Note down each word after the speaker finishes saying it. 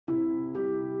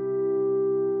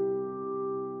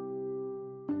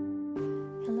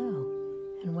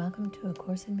welcome to A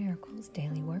Course in Miracles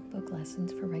Daily Workbook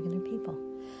Lessons for Regular People.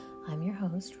 I'm your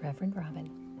host, Reverend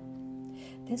Robin.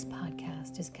 This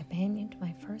podcast is a companion to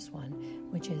my first one,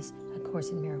 which is A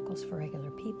Course in Miracles for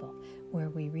Regular People, where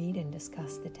we read and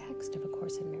discuss the text of A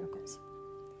Course in Miracles.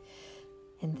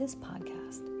 In this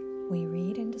podcast, we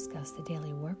read and discuss the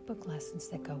daily workbook lessons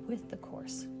that go with the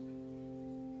Course.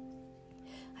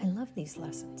 I love these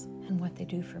lessons and what they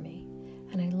do for me,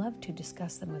 and I love to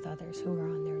discuss them with others who are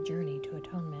on their journey to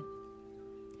atonement.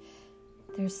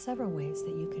 There's several ways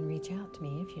that you can reach out to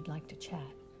me if you'd like to chat.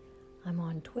 I'm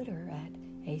on Twitter at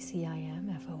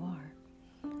ACIMFOR.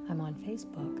 I'm on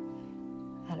Facebook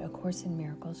at A Course in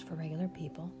Miracles for Regular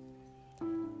People.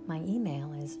 My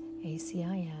email is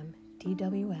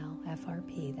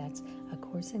ACIMDWLFRP. That's A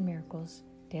Course in Miracles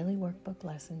Daily Workbook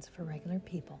Lessons for Regular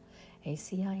People.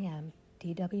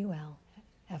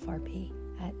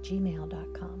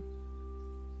 ACIMDWLFRP@gmail.com.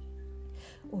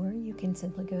 Or you can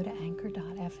simply go to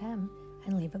anchor.fm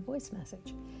and leave a voice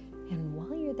message. And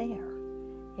while you're there,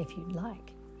 if you'd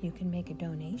like, you can make a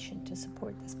donation to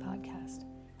support this podcast,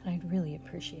 and I'd really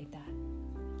appreciate that.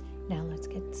 Now let's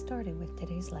get started with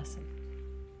today's lesson.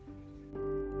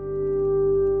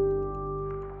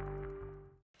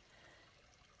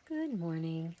 Good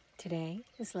morning. Today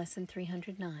is lesson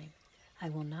 309. I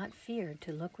will not fear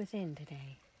to look within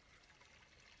today.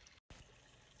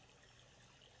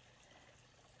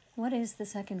 What is the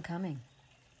second coming?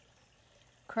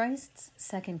 Christ's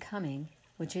second coming,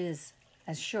 which is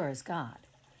as sure as God,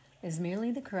 is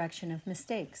merely the correction of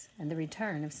mistakes and the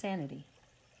return of sanity.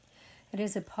 It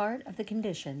is a part of the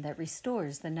condition that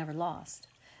restores the never lost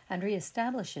and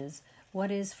reestablishes what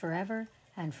is forever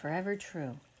and forever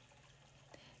true.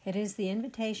 It is the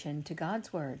invitation to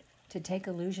God's Word to take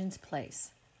illusion's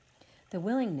place, the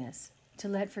willingness to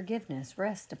let forgiveness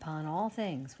rest upon all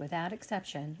things without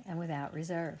exception and without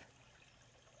reserve.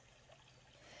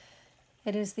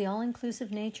 It is the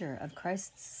all-inclusive nature of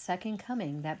Christ's second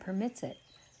coming that permits it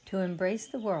to embrace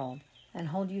the world and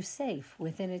hold you safe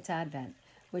within its advent,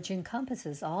 which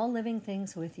encompasses all living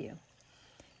things with you.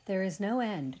 There is no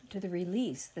end to the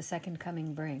release the second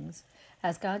coming brings,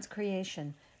 as God's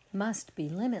creation must be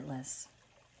limitless.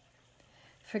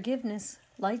 Forgiveness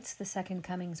lights the second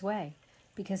coming's way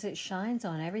because it shines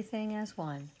on everything as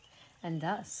one, and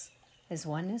thus is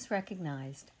oneness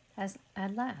recognized as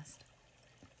at last.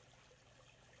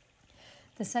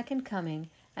 The second coming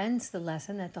ends the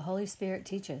lesson that the Holy Spirit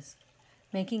teaches,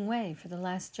 making way for the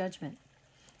last judgment,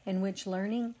 in which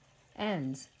learning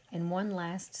ends in one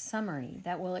last summary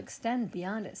that will extend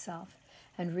beyond itself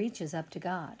and reaches up to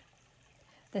God.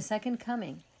 The second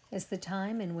coming is the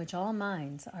time in which all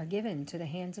minds are given to the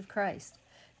hands of Christ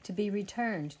to be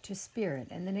returned to spirit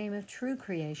in the name of true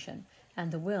creation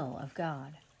and the will of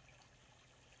God.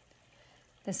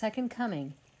 The second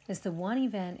coming is the one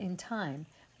event in time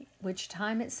which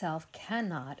time itself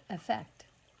cannot affect.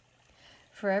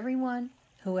 For everyone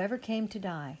who ever came to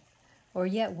die, or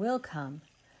yet will come,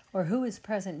 or who is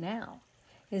present now,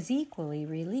 is equally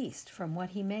released from what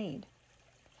he made.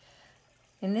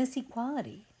 In this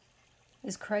equality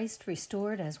is Christ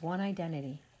restored as one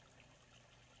identity,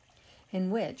 in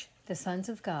which the sons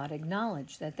of God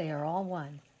acknowledge that they are all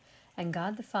one, and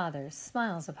God the Father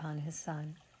smiles upon his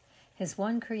Son, his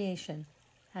one creation,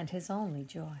 and his only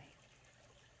joy.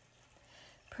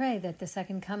 Pray that the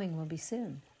second coming will be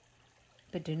soon,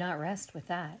 but do not rest with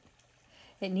that.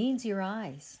 It needs your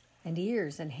eyes and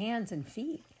ears and hands and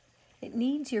feet. It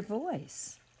needs your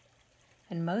voice.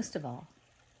 And most of all,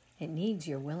 it needs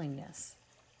your willingness.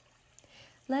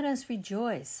 Let us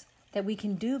rejoice that we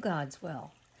can do God's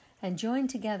will and join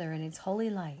together in its holy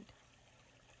light.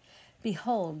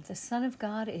 Behold, the Son of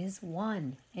God is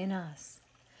one in us,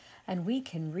 and we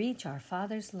can reach our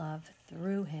Father's love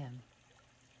through him.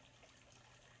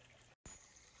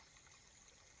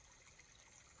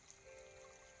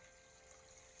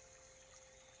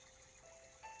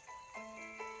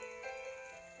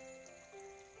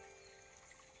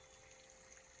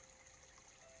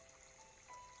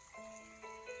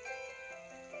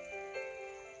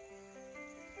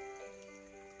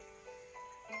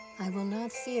 I will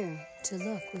not fear to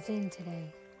look within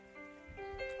today.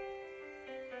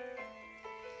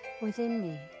 Within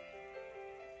me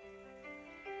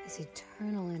is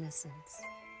eternal innocence,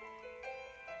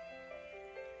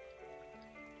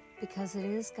 because it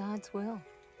is God's will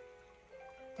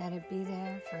that it be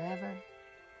there forever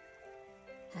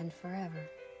and forever.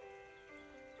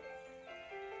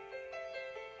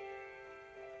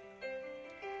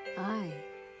 I,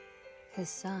 his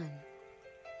Son,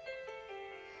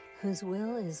 whose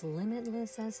will is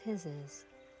limitless as his is,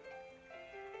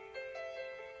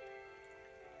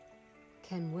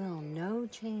 can will no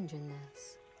change in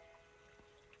this.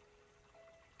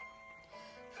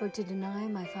 For to deny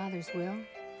my Father's will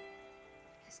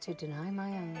is to deny my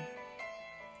own.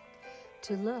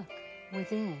 To look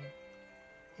within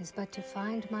is but to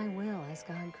find my will as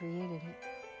God created it,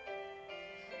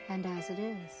 and as it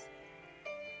is.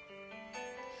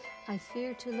 I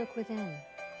fear to look within,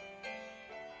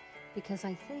 because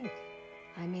I think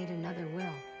I made another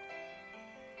will.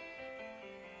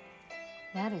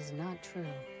 That is not true.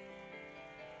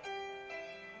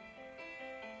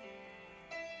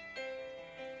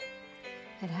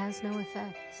 It has no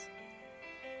effects.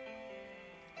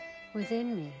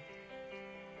 Within me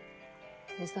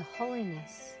is the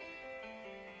holiness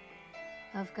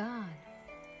of God.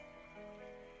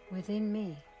 Within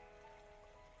me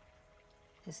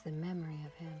is the memory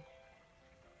of Him.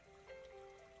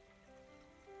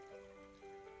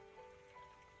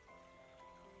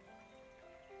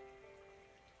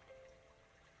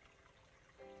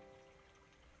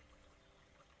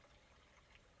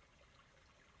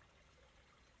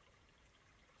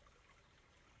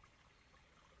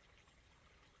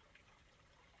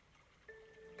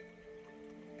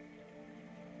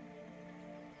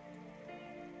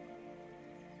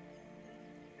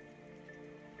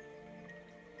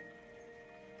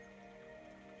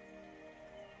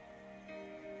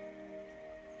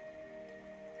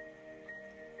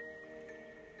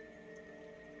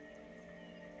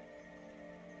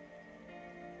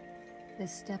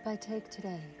 This step I take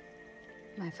today,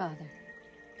 my Father,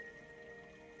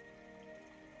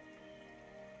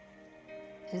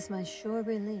 is my sure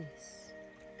release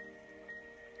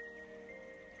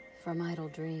from idle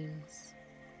dreams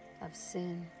of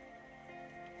sin.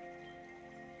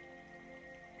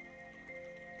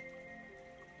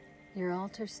 Your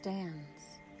altar stands,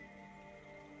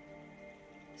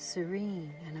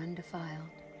 serene and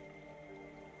undefiled.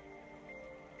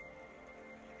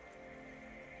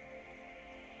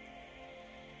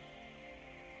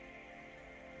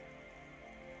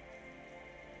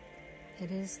 It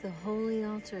is the holy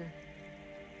altar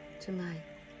to my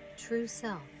true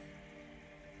self,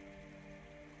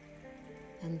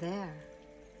 and there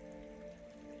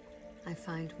I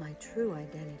find my true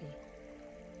identity.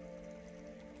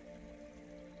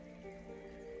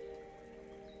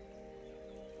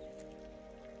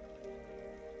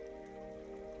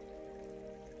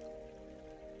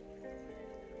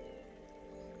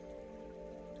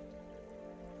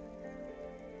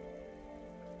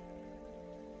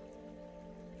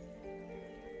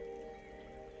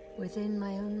 Within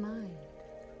my own mind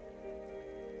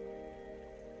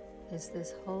is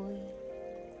this holy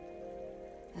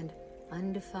and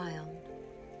undefiled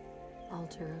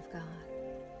altar of God.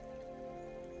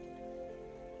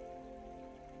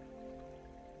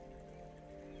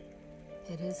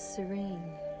 It is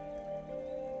serene,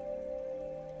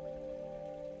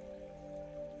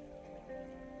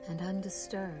 and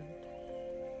undisturbed.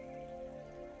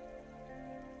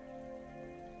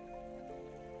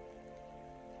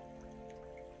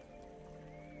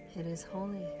 It is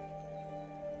holy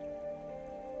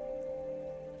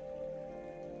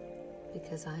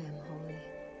because I am holy.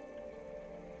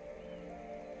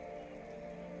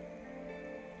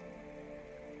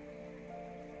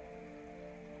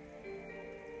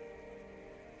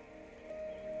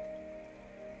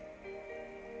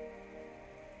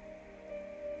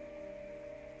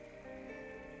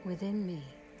 Within me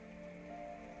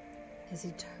is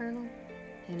eternal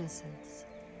innocence,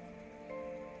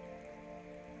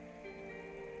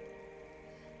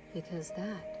 because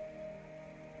that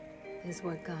is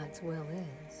what God's will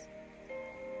is,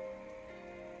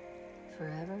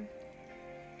 forever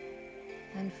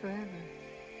and forever.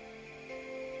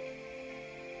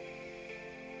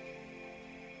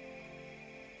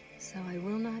 So I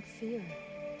will not fear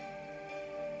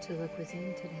to look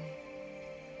within today.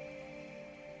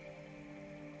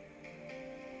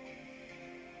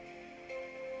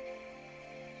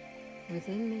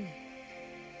 Within me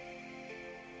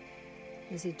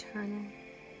is eternal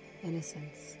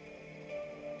innocence.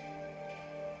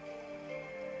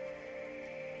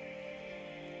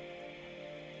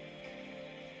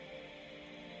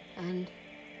 And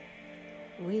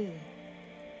we,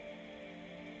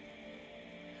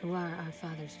 who are our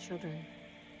Father's children,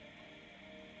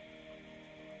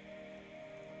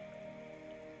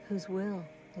 whose will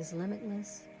is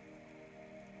limitless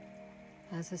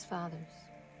as His Father's,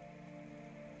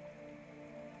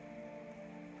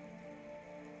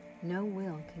 no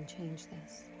will can change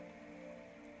this.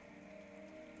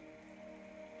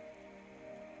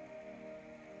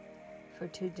 For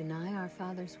to deny our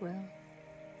Father's will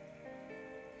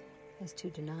is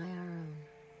to deny our own.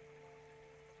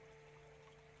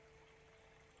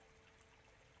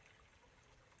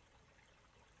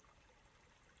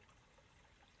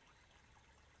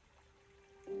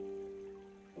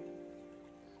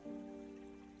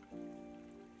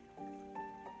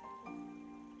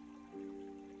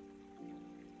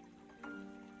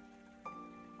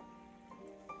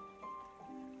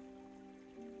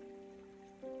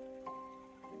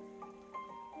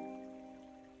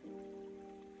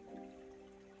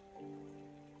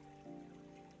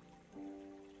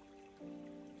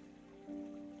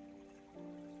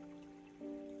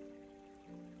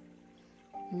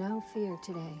 no fear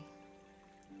today.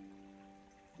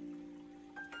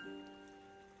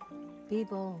 Be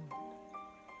bold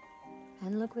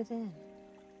and look within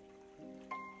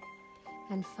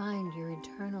and find your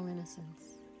eternal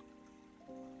innocence,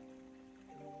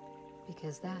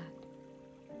 because that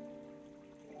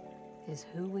is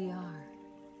who we are.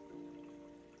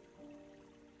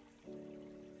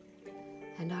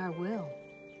 And our will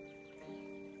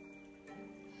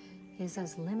is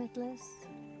as limitless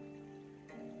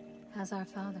as our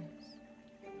Father's.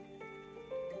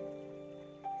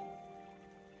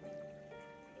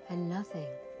 And nothing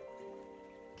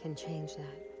can change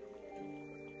that.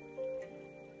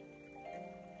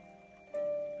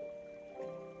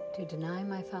 To deny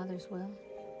my Father's will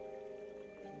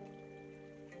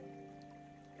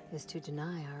is to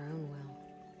deny our own will.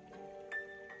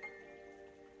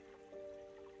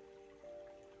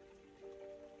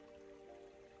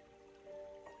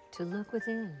 To look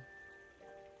within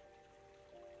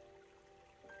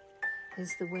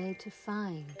is the way to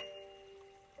find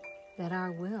that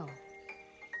our will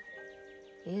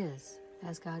is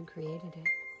as God created it.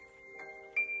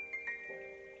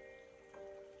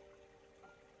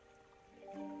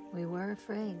 We were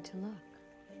afraid to look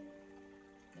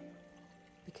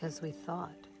because we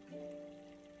thought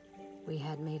we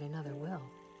had made another will.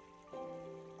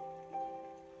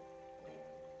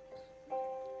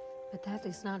 But that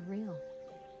is not real,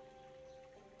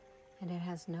 and it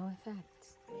has no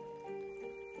effects.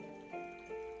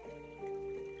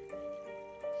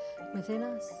 Within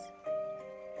us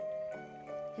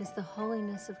is the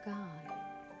holiness of God.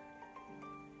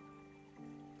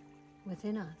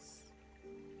 Within us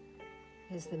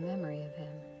is the memory of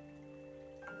Him.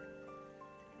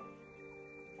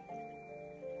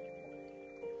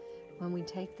 When we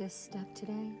take this step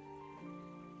today,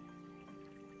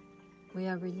 we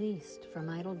are released from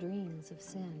idle dreams of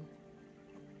sin.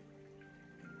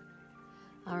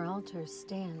 Our altar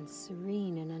stands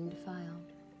serene and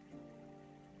undefiled.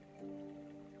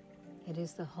 It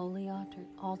is the holy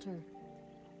altar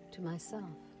to myself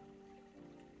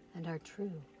and our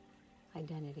true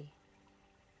identity.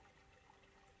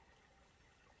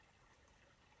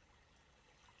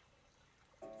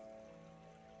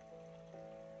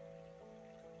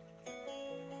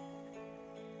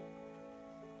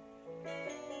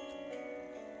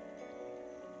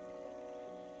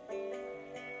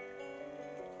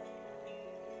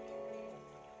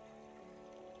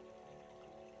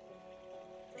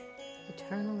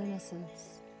 Eternal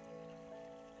innocence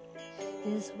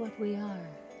is what we are.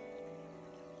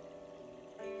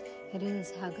 It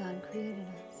is how God created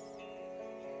us.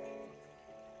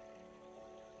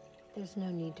 There's no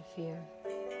need to fear,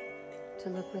 to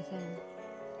look within.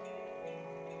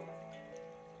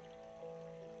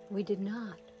 We did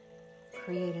not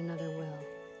create another will.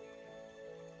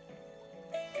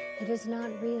 It is not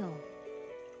real.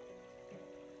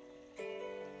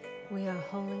 We are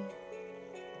holy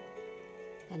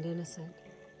and innocent.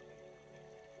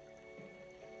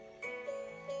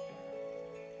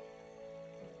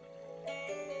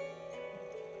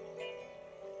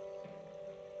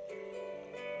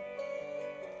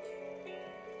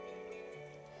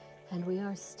 And we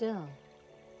are still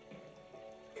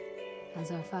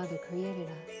as our Father created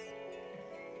us.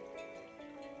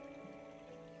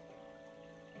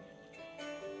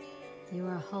 You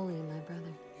are holy, my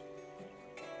brother.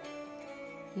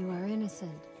 You are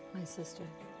innocent, my sister.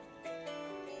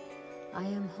 I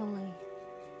am holy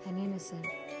and innocent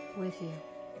with you.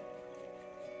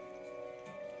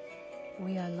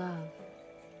 We are love.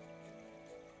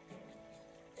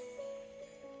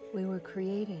 We were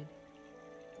created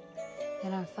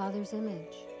in our Father's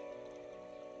image,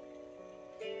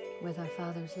 with our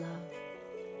Father's love.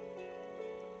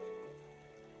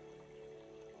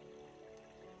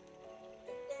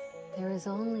 There is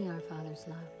only our Father's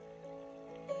love,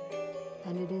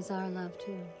 and it is our love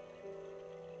too.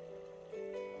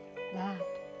 That,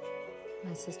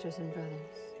 my sisters and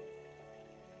brothers,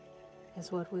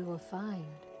 is what we will find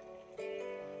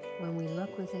when we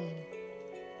look within.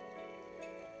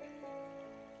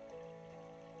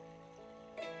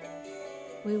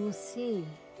 We will see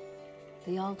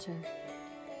the altar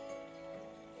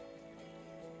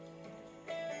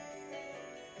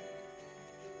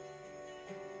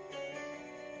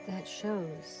that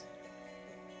shows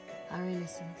our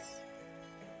innocence.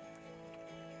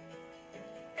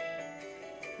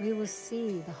 We will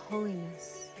see the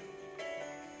holiness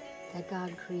that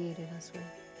God created us with.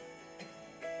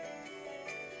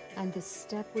 And the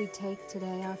step we take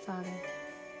today, our Father,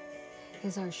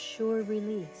 is our sure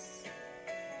release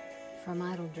from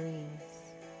idle dreams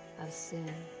of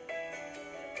sin.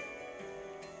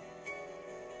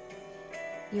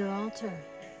 Your altar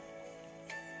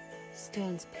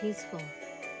stands peaceful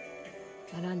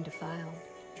and undefiled.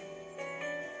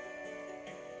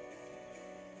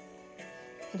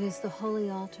 It is the holy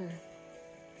altar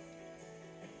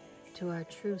to our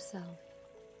true self.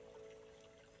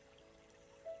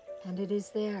 And it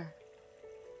is there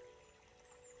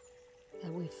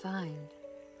that we find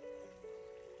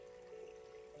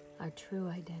our true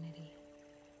identity.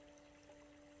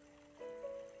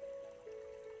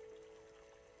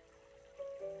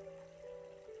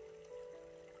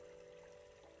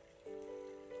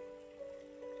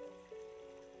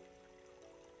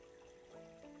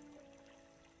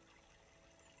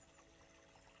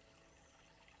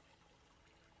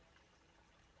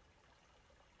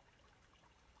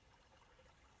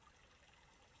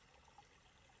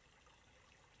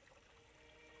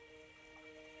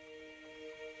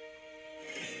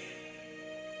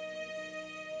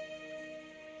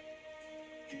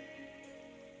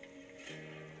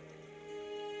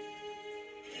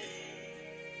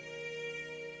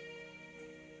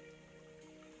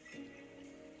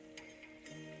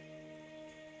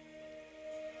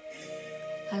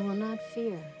 I will not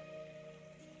fear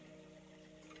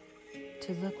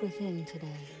to look within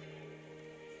today.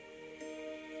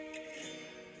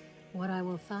 What I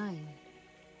will find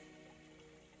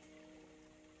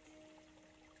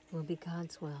will be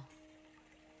God's will.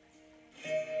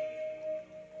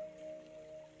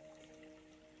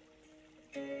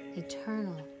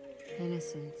 Eternal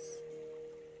innocence.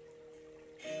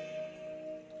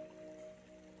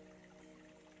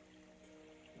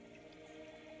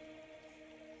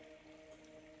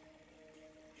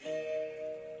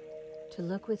 To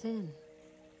look within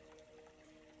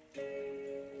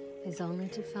is only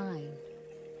to find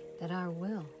that our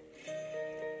will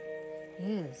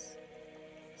is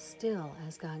still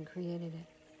as God created it.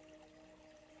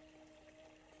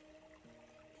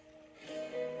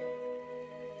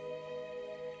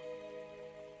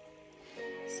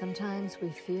 Sometimes we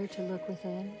fear to look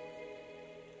within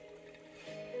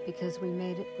because we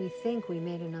think we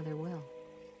made another will.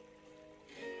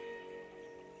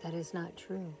 That is not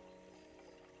true.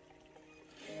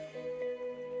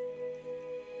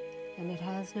 And it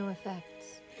has no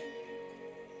effects.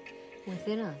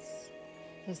 Within us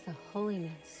is the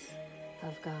holiness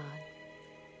of God.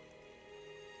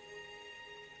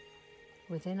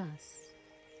 Within us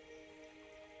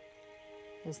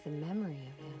is the memory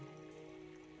of Him.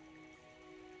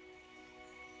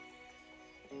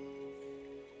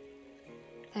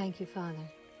 Thank you, Father,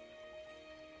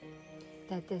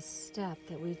 that this step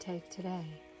that we take today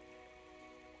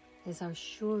is our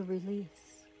sure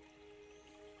release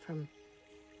from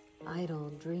idle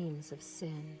dreams of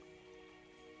sin.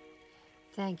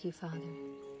 Thank you, Father,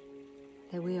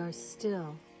 that we are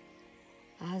still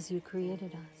as you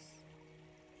created us.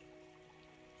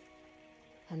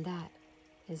 And that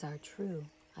is our true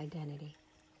identity.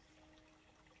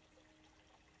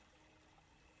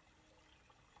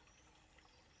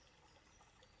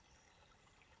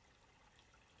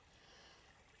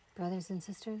 Brothers and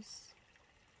sisters,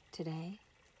 today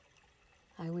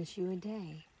I wish you a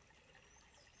day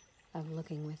of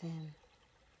looking within.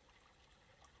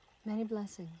 Many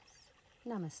blessings.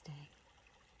 Namaste.